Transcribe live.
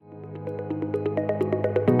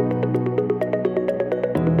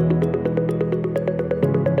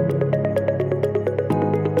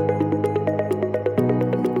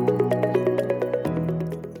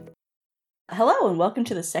and welcome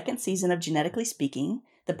to the second season of Genetically Speaking,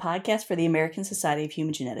 the podcast for the American Society of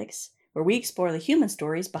Human Genetics, where we explore the human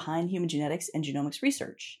stories behind human genetics and genomics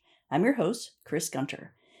research. I'm your host, Chris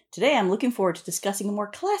Gunter. Today I'm looking forward to discussing a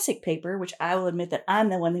more classic paper, which I will admit that I'm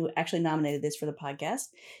the one who actually nominated this for the podcast.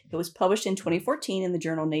 It was published in 2014 in the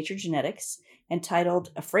journal Nature Genetics,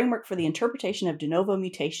 entitled A Framework for the Interpretation of De Novo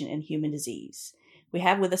Mutation in Human Disease. We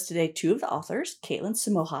have with us today two of the authors, Caitlin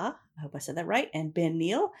Samoha, I hope I said that right, and Ben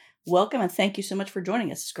Neal. Welcome and thank you so much for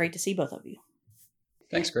joining us. It's great to see both of you.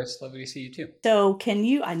 Thanks, Chris. Lovely to see you too. So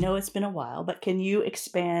I know it's been a while, but can you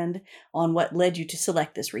expand on what led you to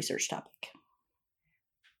select this research topic?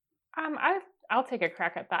 I'll take a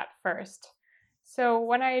crack at that first. So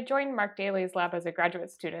when I joined Mark Daly's lab as a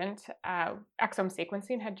graduate student, exome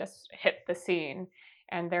sequencing had just hit the scene.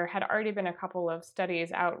 And there had already been a couple of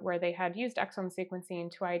studies out where they had used exome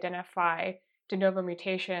sequencing to identify de novo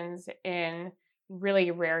mutations in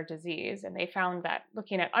really rare disease. And they found that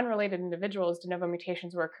looking at unrelated individuals, de novo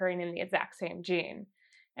mutations were occurring in the exact same gene.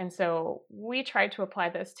 And so we tried to apply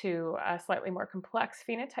this to a slightly more complex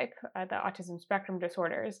phenotype, the autism spectrum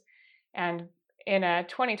disorders. And in a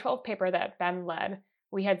 2012 paper that Ben led,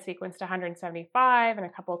 we had sequenced 175, and a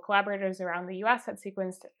couple of collaborators around the US had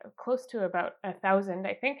sequenced close to about 1,000,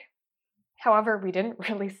 I think. However, we didn't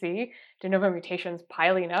really see de novo mutations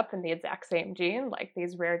piling up in the exact same gene like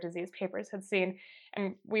these rare disease papers had seen.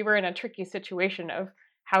 And we were in a tricky situation of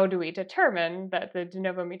how do we determine that the de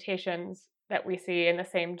novo mutations that we see in the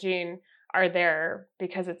same gene are there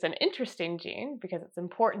because it's an interesting gene, because it's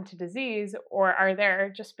important to disease, or are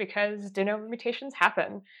there just because de novo mutations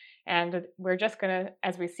happen? And we're just going to,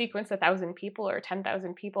 as we sequence 1,000 people or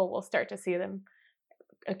 10,000 people, we'll start to see them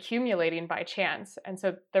accumulating by chance. And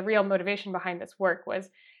so the real motivation behind this work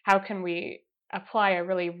was how can we apply a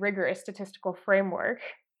really rigorous statistical framework,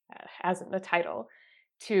 as in the title,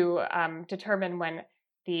 to determine when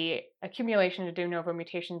the accumulation of de novo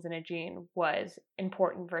mutations in a gene was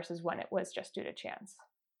important versus when it was just due to chance.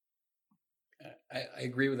 I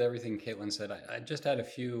agree with everything Caitlin said. I just add a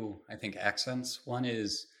few, I think, accents. One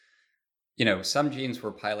is, some genes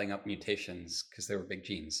were piling up mutations because they were big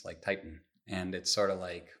genes like Titin. And it's sort of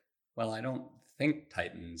like, well, I don't think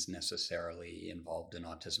Titin's necessarily involved in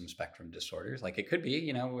autism spectrum disorders. Like it could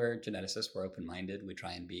be, we're geneticists, we're open-minded, we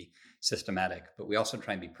try and be systematic, but we also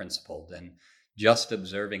try and be principled. And just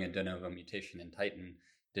observing a de novo mutation in Titin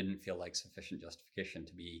didn't feel like sufficient justification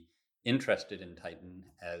to be interested in Titin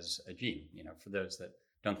as a gene. For those that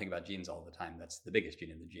don't think about genes all the time, that's the biggest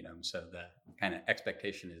gene in the genome. So the kind of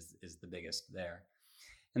expectation is the biggest there.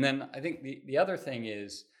 And then I think the other thing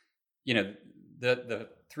is, the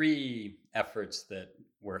three efforts that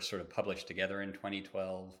were sort of published together in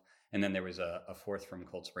 2012, and then there was a fourth from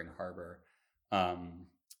Cold Spring Harbor,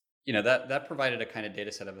 that provided a kind of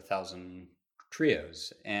data set of 1,000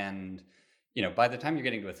 trios. And, by the time you're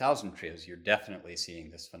getting to 1,000 trios, you're definitely seeing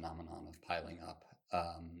this phenomenon of piling up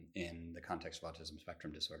in the context of autism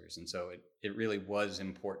spectrum disorders. And so it really was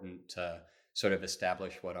important to sort of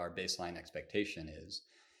establish what our baseline expectation is.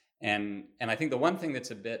 And I think the one thing that's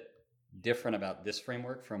a bit different about this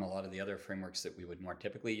framework from a lot of the other frameworks that we would more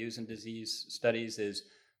typically use in disease studies is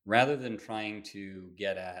rather than trying to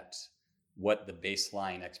get at what the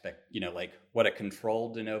baseline like what a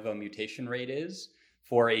controlled de novo mutation rate is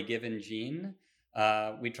for a given gene,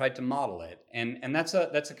 we tried to model it. And that's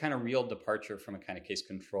a kind of real departure from a kind of case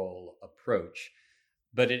control approach.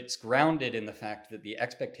 But it's grounded in the fact that the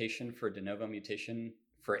expectation for de novo mutation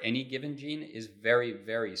for any given gene is very,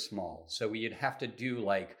 very small. So we'd have to do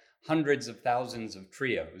like hundreds of thousands of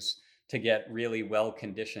trios to get really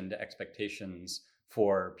well-conditioned expectations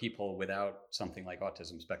for people without something like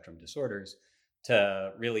autism spectrum disorders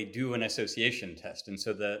to really do an association test. And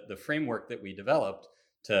so the framework that we developed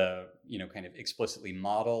to, kind of explicitly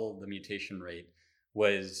model the mutation rate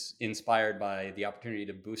was inspired by the opportunity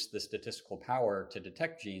to boost the statistical power to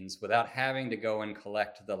detect genes without having to go and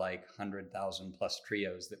collect the 100,000 plus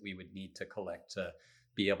trios that we would need to collect to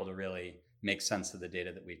be able to really make sense of the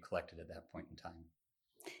data that we'd collected at that point in time.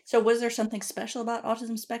 So was there something special about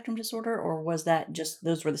autism spectrum disorder, or was that just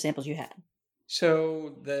those were the samples you had?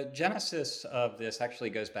 So the genesis of this actually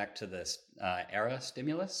goes back to this ERA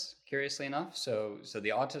stimulus, curiously enough. So the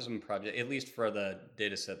autism project, at least for the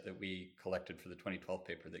data set that we collected for the 2012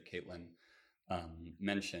 paper that Caitlin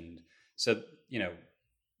mentioned. So,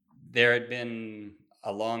 there had been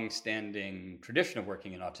a long-standing tradition of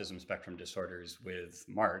working in autism spectrum disorders with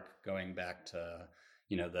Mark, going back to,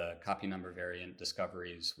 the copy number variant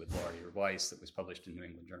discoveries with Laurie Weiss that was published in New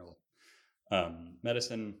England Journal of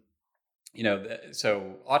Medicine.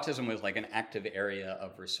 So autism was like an active area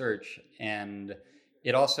of research. And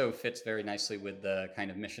it also fits very nicely with the kind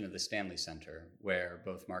of mission of the Stanley Center, where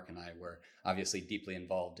both Mark and I were obviously deeply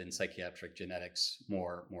involved in psychiatric genetics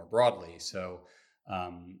more broadly. So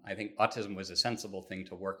I think autism was a sensible thing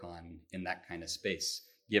to work on in that kind of space,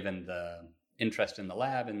 given the interest in the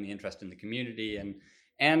lab and the interest in the community,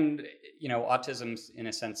 and autism's in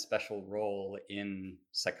a sense special role in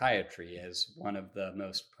psychiatry as one of the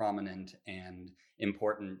most prominent and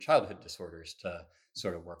important childhood disorders to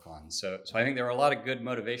sort of work on. So I think there are a lot of good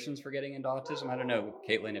motivations for getting into autism. I don't know,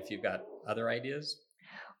 Caitlin, if you've got other ideas.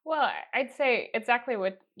 Well, I'd say exactly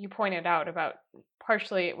what you pointed out about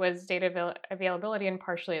partially it was data availability and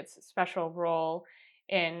partially its special role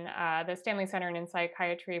in the Stanley Center and in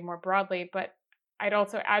psychiatry more broadly. But I'd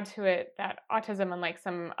also add to it that autism, unlike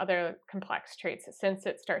some other complex traits, since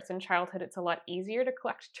it starts in childhood, it's a lot easier to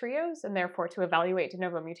collect trios and therefore to evaluate de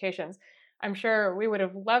novo mutations. I'm sure we would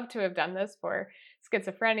have loved to have done this for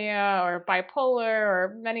schizophrenia or bipolar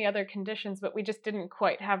or many other conditions, but we just didn't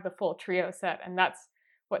quite have the full trio set. And that's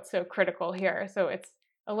what's so critical here. So it's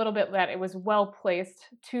a little bit that it was well placed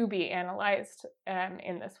to be analyzed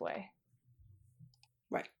in this way.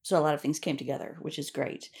 Right. So a lot of things came together, which is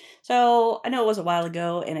great. So I know it was a while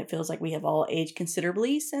ago, and it feels like we have all aged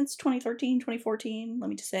considerably since 2013, 2014, let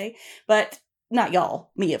me just say. But not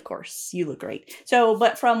y'all, me, of course. You look great. So,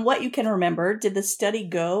 but from what you can remember, did the study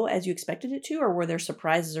go as you expected it to, or were there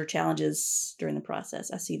surprises or challenges during the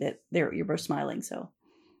process? I see that you're both smiling, so.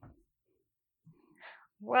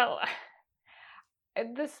 Well,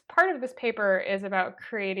 this part of this paper is about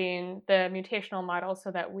creating the mutational model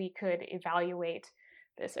so that we could evaluate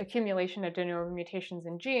this accumulation of de novo mutations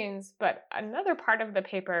in genes. But another part of the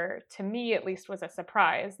paper, to me at least, was a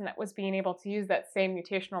surprise, and that was being able to use that same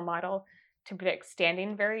mutational model to predict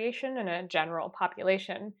standing variation in a general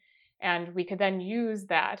population. And we could then use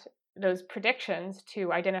those predictions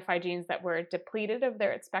to identify genes that were depleted of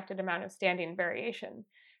their expected amount of standing variation.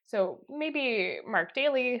 So maybe Mark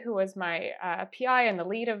Daly, who was my PI and the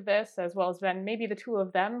lead of this, as well as Ben, maybe the two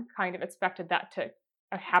of them kind of expected that to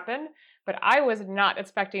happen. But I was not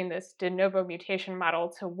expecting this de novo mutation model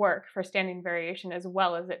to work for standing variation as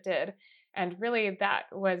well as it did. And really, that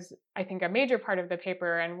was, I think, a major part of the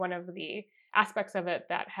paper and one of the aspects of it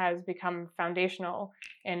that has become foundational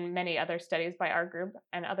in many other studies by our group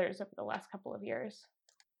and others over the last couple of years.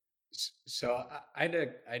 So I'd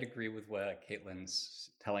agree with what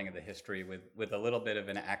Caitlin's telling of the history with a little bit of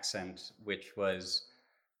an accent, which was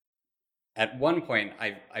at one point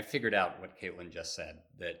I figured out what Caitlin just said,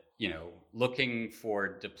 that looking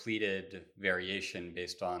for depleted variation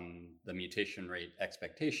based on the mutation rate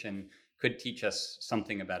expectation could teach us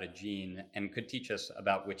something about a gene and could teach us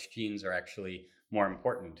about which genes are actually more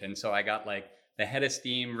important. And so I got the head of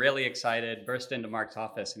STEAM, really excited, burst into Mark's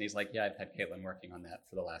office, and he's like, yeah, I've had Caitlin working on that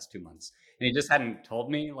for the last 2 months. And he just hadn't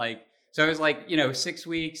told me. So it was 6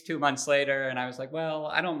 weeks, 2 months later, and I was like, well,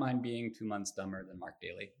 I don't mind being 2 months dumber than Mark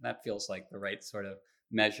Daly. That feels like the right sort of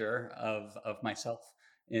measure of myself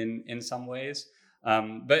in some ways.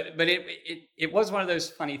 But it was one of those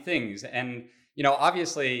funny things. And,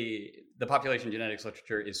 obviously the population genetics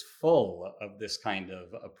literature is full of this kind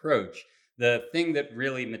of approach. The thing that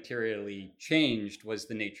really materially changed was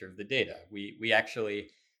the nature of the data. We actually,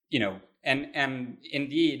 and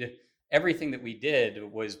indeed, everything that we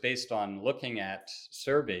did was based on looking at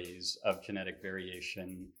surveys of genetic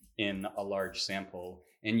variation in a large sample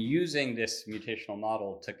and using this mutational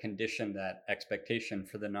model to condition that expectation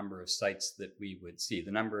for the number of sites that we would see,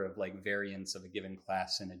 the number of variants of a given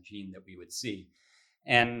class in a gene that we would see.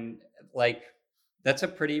 And that's a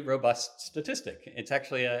pretty robust statistic.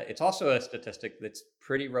 It's also a statistic that's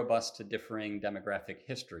pretty robust to differing demographic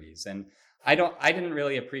histories. And I didn't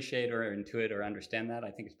really appreciate or intuit or understand that. I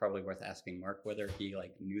think it's probably worth asking Mark whether he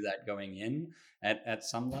knew that going in at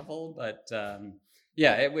some level. But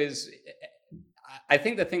it was, I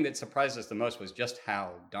think the thing that surprised us the most was just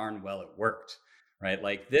how darn well it worked, right?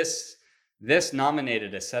 This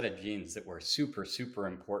nominated a set of genes that were super, super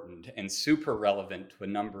important and super relevant to a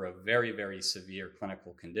number of very, very severe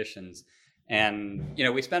clinical conditions. And,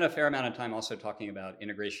 we spent a fair amount of time also talking about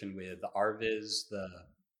integration with RVIS, the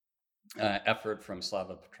effort from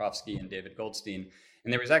Slava Petrovsky and David Goldstein.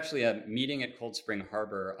 And there was actually a meeting at Cold Spring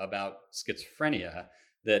Harbor about schizophrenia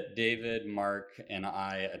that David, Mark, and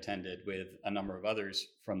I attended with a number of others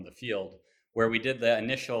from the field, where we did the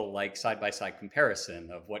initial side-by-side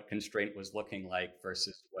comparison of what constraint was looking like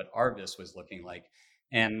versus what RVIS was looking like.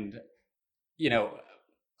 And,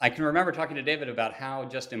 I can remember talking to David about how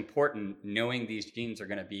just important knowing these genes are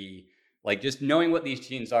going to be, just knowing what these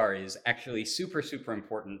genes are is actually super, super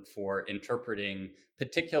important for interpreting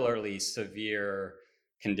particularly severe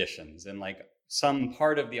conditions. And some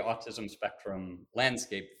part of the autism spectrum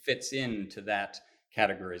landscape fits into that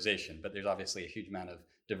categorization, but there's obviously a huge amount of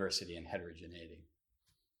diversity and heterogeneity.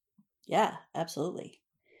 Yeah, absolutely.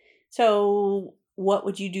 So what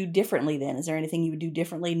would you do differently then? Is there anything you would do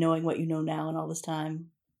differently knowing what you know now and all this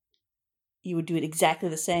time? You would do it exactly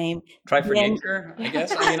the same? Try for nature, I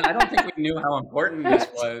guess. I mean, I don't think we knew how important this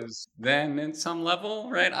was then in some level,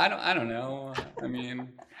 right? I don't know. I mean,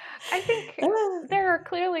 I think there are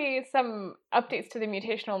clearly some updates to the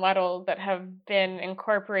mutational model that have been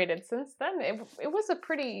incorporated since then. It was a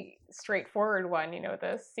pretty straightforward one,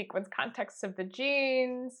 the sequence context of the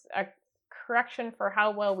genes, a correction for how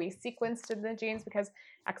well we sequenced in the genes, because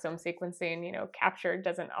exome sequencing, captured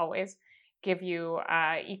doesn't always give you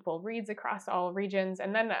equal reads across all regions,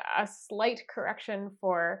 and then a slight correction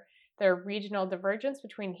for the regional divergence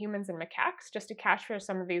between humans and macaques, just to capture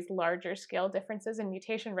some of these larger scale differences in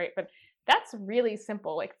mutation rate. But that's really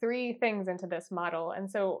simple, like 3 things into this model. And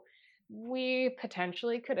so we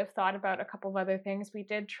potentially could have thought about a couple of other things. We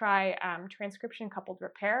did try transcription coupled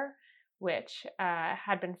repair, which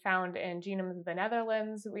had been found in Genomes of the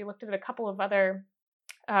Netherlands. We looked at a couple of other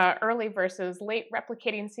early versus late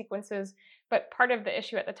replicating sequences. But part of the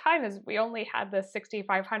issue at the time is we only had the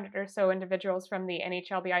 6,500 or so individuals from the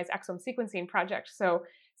NHLBI's exome sequencing project. So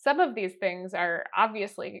some of these things are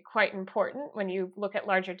obviously quite important when you look at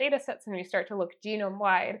larger data sets and you start to look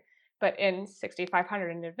genome-wide. But in 6,500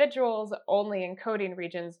 individuals, only encoding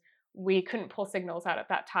regions, we couldn't pull signals out at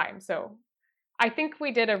that time. So I think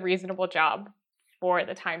we did a reasonable job for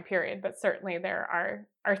the time period, but certainly there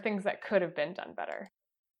are things that could have been done better.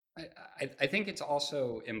 I think it's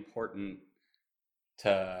also important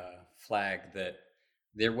to flag that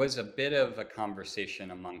there was a bit of a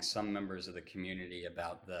conversation among some members of the community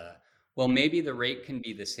about maybe the rate can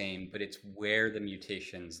be the same, but it's where the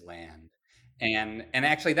mutations land. And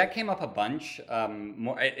actually that came up a bunch.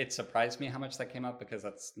 It surprised me how much that came up, because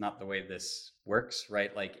that's not the way this works,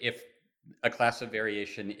 right? Like if a class of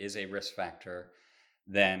variation is a risk factor,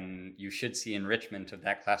 then you should see enrichment of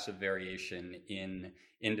that class of variation in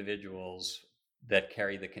individuals that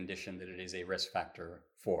carry the condition that it is a risk factor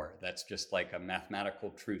for. That's just like a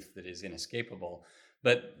mathematical truth that is inescapable.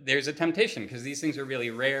 But there's a temptation, because these things are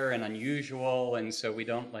really rare and unusual, and so we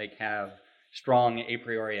don't have strong a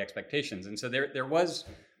priori expectations. And so there was,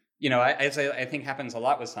 as I think happens a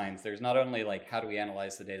lot with science, there's not only how do we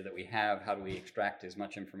analyze the data that we have, how do we extract as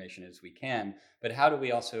much information as we can, but how do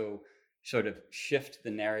we also sort of shift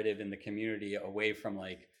the narrative in the community away from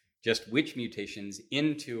just which mutations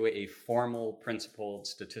into a formal, principled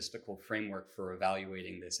statistical framework for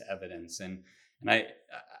evaluating this evidence. And I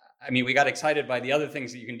mean, we got excited by the other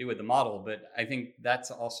things that you can do with the model, but I think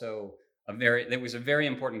that's also there was a very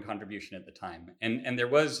important contribution at the time. And there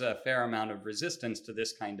was a fair amount of resistance to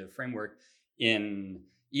this kind of framework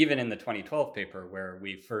even in the 2012 paper, where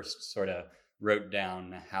we first sort of wrote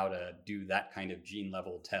down how to do that kind of gene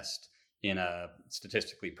level test in a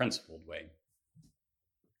statistically principled way.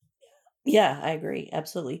 Yeah, I agree.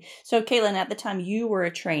 Absolutely. So, Caitlin, at the time you were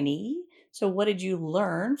a trainee. So what did you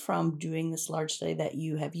learn from doing this large study that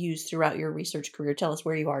you have used throughout your research career? Tell us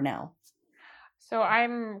where you are now. So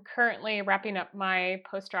I'm currently wrapping up my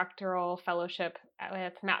postdoctoral fellowship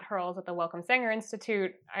with Matt Hurls at the Wellcome Sanger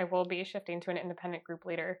Institute. I will be shifting to an independent group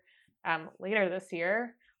leader later this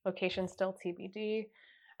year. Location still TBD.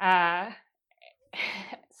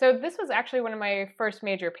 So this was actually one of my first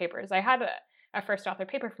major papers. I had a first author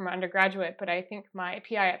paper from undergraduate, but I think my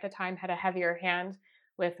PI at the time had a heavier hand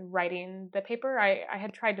with writing the paper. I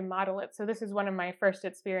had tried to model it. So this is one of my first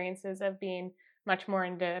experiences of being much more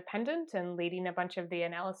independent and leading a bunch of the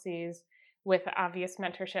analyses with obvious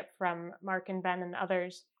mentorship from Mark and Ben and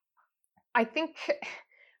others. I think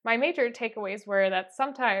my major takeaways were that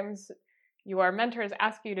sometimes your mentors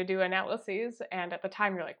ask you to do analyses, and at the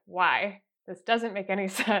time you're like, why? This doesn't make any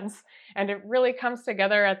sense. And it really comes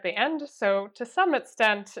together at the end. So to some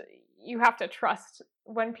extent, you have to trust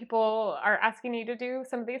when people are asking you to do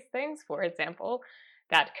some of these things. For example,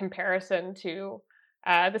 that comparison to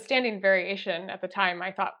the standing variation at the time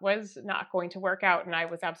I thought was not going to work out, and I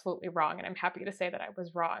was absolutely wrong. And I'm happy to say that I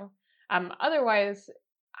was wrong. Otherwise,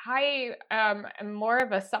 I am more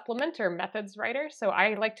of a supplement or methods writer. So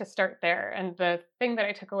I like to start there. And the thing that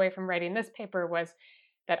I took away from writing this paper was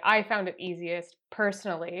that I found it easiest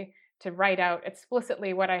personally to write out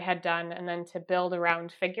explicitly what I had done and then to build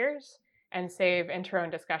around figures and save intro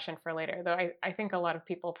and discussion for later. Though I think a lot of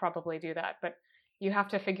people probably do that, but you have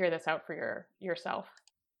to figure this out for yourself.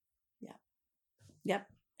 Yeah. Yep.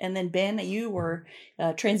 And then Ben, you were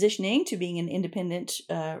transitioning to being an independent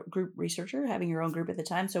group researcher, having your own group at the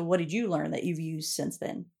time. So what did you learn that you've used since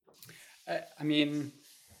then? I mean,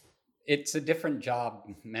 it's a different job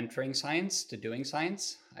mentoring science to doing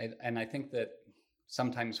science. And I think that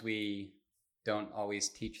sometimes we don't always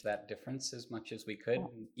teach that difference as much as we could,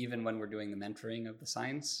 even when we're doing the mentoring of the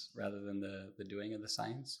science rather than the doing of the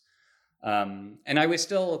science. And I was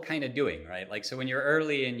still kind of doing, right? Like, so when you're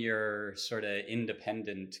early in your sort of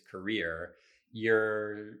independent career,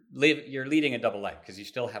 you're leading a double life because you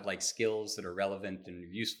still have like skills that are relevant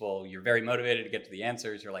and useful. You're very motivated to get to the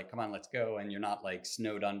answers. You're like, come on, let's go. And you're not like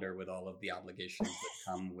snowed under with all of the obligations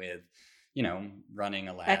that come with, running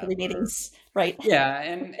a lab. Faculty meetings, right? Yeah,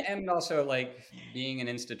 and also like being an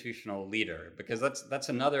institutional leader, because that's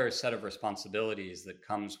another set of responsibilities that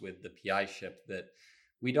comes with the PI-ship that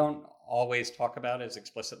we don't always talk about as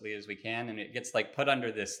explicitly as we can, and it gets like put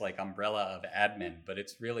under this like umbrella of admin, but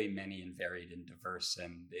it's really many and varied and diverse,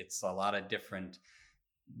 and it's a lot of different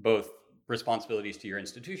both responsibilities to your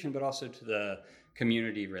institution but also to the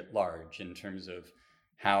community writ large in terms of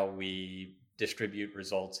how we distribute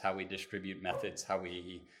results, how we distribute methods, how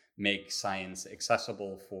we make science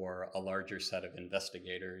accessible for a larger set of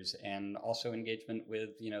investigators, and also engagement with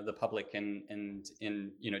the public and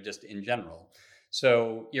in just in general.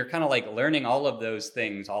 So you're kind of like learning all of those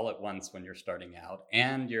things all at once when you're starting out,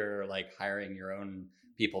 and you're like hiring your own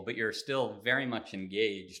people, but you're still very much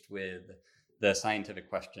engaged with the scientific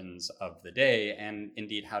questions of the day, and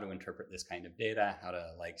indeed how to interpret this kind of data, how to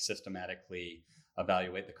like systematically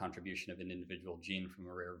evaluate the contribution of an individual gene from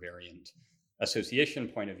a rare variant association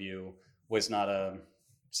point of view was not a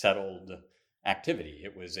settled activity.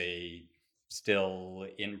 It was a still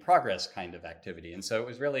in progress kind of activity. And so it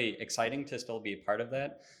was really exciting to still be a part of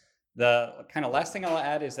that. The kind of last thing I'll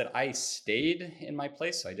add is that I stayed in my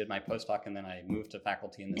place. So I did my postdoc and then I moved to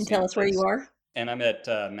faculty in the And tell us where you are. And I'm at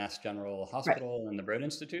Mass General Hospital and the Broad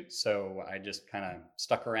Institute. So I just kind of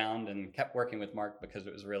stuck around and kept working with Mark because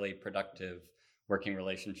it was a really productive working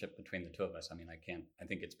relationship between the two of us. I mean, I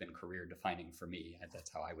think it's been career defining for me.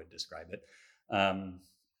 That's how I would describe it.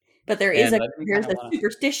 But there's a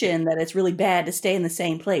superstition that it's really bad to stay in the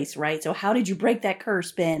same place, right? So how did you break that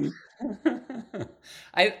curse, Ben?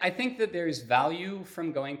 I think that there's value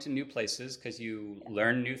from going to new places because you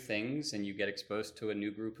learn new things and you get exposed to a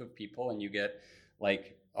new group of people and you get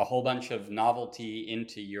like a whole bunch of novelty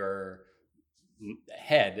into your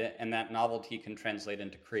head, and that novelty can translate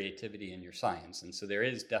into creativity in your science. And so there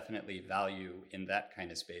is definitely value in that kind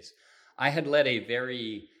of space. I had led a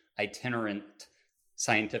very itinerant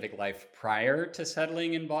scientific life prior to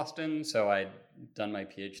settling in Boston. So I'd done my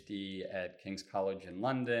PhD at King's College in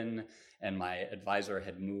London, and my advisor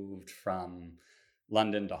had moved from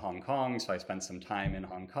London to Hong Kong. So I spent some time in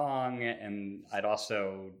Hong Kong, and I'd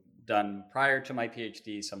also done prior to my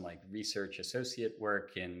PhD some like research associate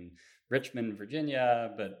work in Richmond,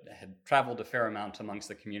 Virginia, but had traveled a fair amount amongst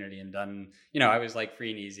the community and done, I was like free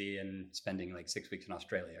and easy and spending like 6 weeks in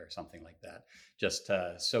Australia or something like that, just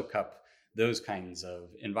to soak up those kinds of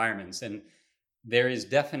environments. And there is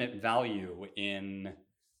definite value in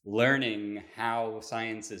learning how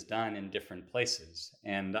science is done in different places.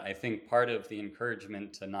 And I think part of the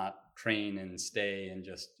encouragement to not train and stay and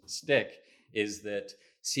just stick is that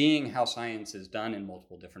seeing how science is done in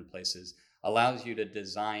multiple different places allows you to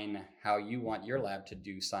design how you want your lab to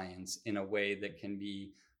do science in a way that can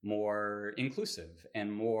be more inclusive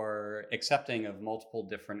and more accepting of multiple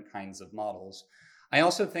different kinds of models. I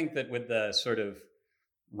also think that with the sort of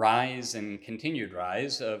rise and continued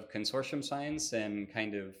rise of consortium science and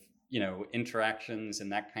kind of, interactions in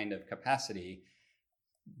that kind of capacity,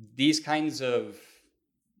 these kinds of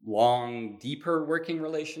long, deeper working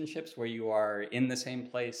relationships where you are in the same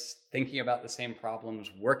place, thinking about the same problems,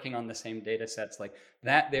 working on the same data sets, like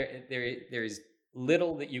that, there's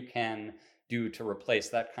little that you can do to replace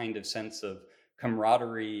that kind of sense of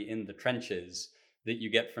camaraderie in the trenches that you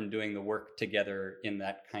get from doing the work together in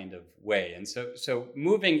that kind of way. And so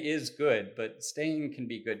moving is good, but staying can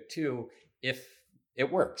be good too if it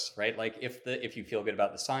works, right? Like if you feel good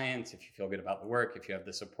about the science, if you feel good about the work, if you have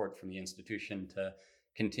the support from the institution to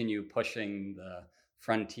continue pushing the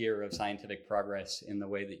frontier of scientific progress in the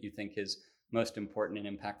way that you think is most important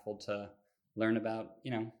and impactful to learn about,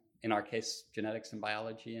 in our case, genetics and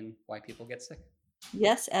biology and why people get sick.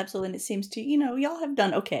 Yes, absolutely. And it seems to, y'all have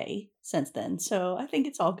done okay since then. So I think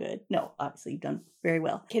it's all good. No, obviously you've done very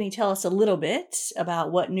well. Can you tell us a little bit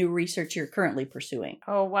about what new research you're currently pursuing?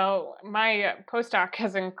 Oh, well, my postdoc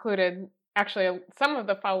has included actually some of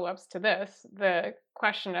the follow-ups to this, the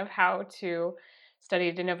question of how to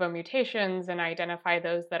study de novo mutations and identify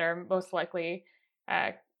those that are most likely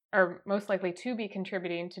are most likely to be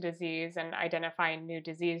contributing to disease and identifying new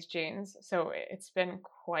disease genes. So it's been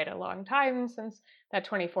quite a long time since that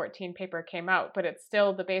 2014 paper came out, but it's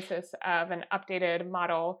still the basis of an updated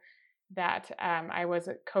model that I was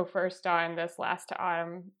co-first on this last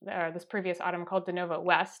autumn, or this previous autumn, called De Novo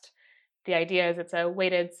West. The idea is it's a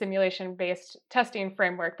weighted simulation-based testing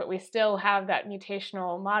framework, but we still have that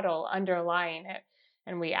mutational model underlying it.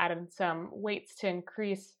 And we added some weights to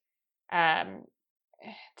increase like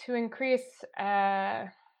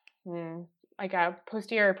a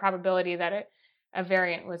posterior probability that a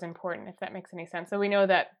variant was important, if that makes any sense. So we know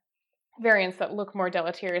that variants that look more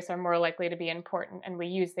deleterious are more likely to be important, and we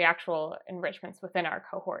use the actual enrichments within our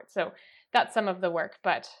cohort. So that's some of the work,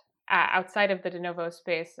 but outside of the de novo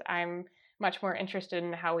space, I'm much more interested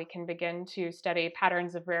in how we can begin to study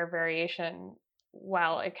patterns of rare variation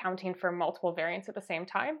while accounting for multiple variants at the same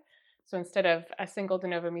time. So instead of a single de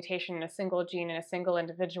novo mutation in a single gene in a single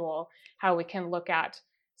individual, how we can look at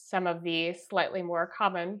some of the slightly more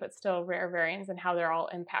common but still rare variants and how they're all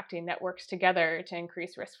impacting networks together to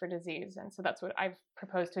increase risk for disease. And so that's what I've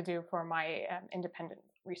proposed to do for my independent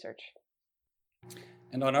research.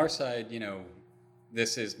 And on our side,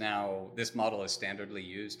 this model is standardly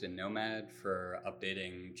used in Nomad for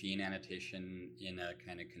updating gene annotation in a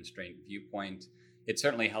kind of constraint viewpoint. It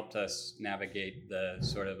certainly helped us navigate the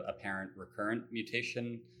sort of apparent recurrent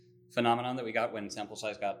mutation phenomenon that we got when sample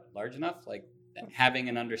size got large enough, like having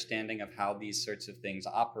an understanding of how these sorts of things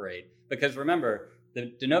operate. Because remember,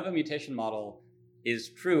 the de novo mutation model is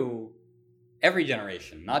true every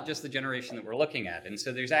generation, not just the generation that we're looking at. And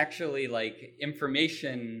so there's actually like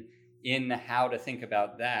information in how to think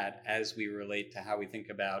about that as we relate to how we think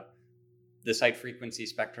about the site frequency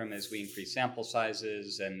spectrum as we increase sample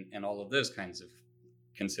sizes and all of those kinds of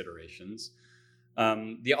considerations.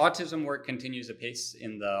 The autism work continues apace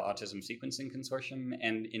in the Autism Sequencing Consortium,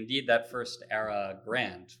 and indeed that first ERA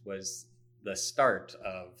grant was the start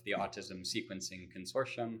of the Autism Sequencing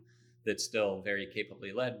Consortium that's still very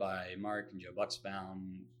capably led by Mark and Joe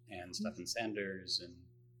Buxbaum and Stefan Sanders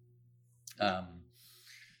and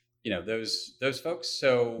those folks.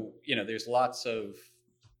 So there's lots of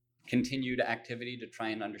continued activity to try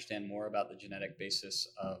and understand more about the genetic basis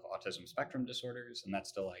of autism spectrum disorders, and that's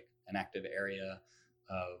still like an active area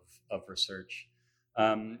of research.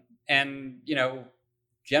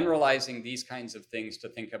 Generalizing these kinds of things to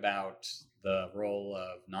think about the role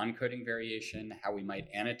of non-coding variation, how we might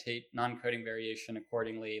annotate non-coding variation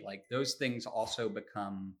accordingly, like those things also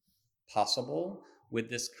become possible with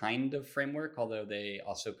this kind of framework, although they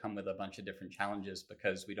also come with a bunch of different challenges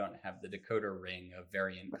because we don't have the decoder ring of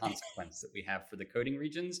variant consequence that we have for the coding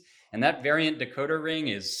regions. And that variant decoder ring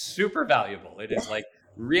is super valuable. It is like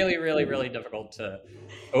really, really, really difficult to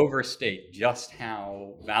overstate just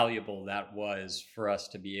how valuable that was for us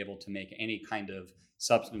to be able to make any kind of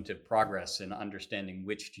substantive progress in understanding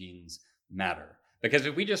which genes matter. Because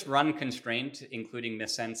if we just run constraint, including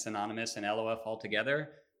missense, anonymous, and LOF all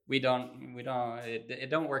together, it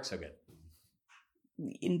don't work so good.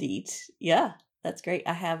 Indeed. Yeah, that's great.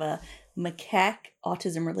 I have a macaque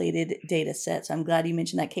autism related data set. So I'm glad you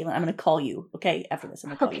mentioned that, Caitlin. I'm going to call you. Okay. After this,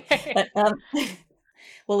 I'm going to call you. But,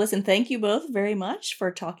 well, listen, thank you both very much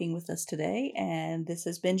for talking with us today. And this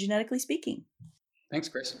has been Genetically Speaking. Thanks,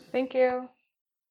 Chris. Thank you.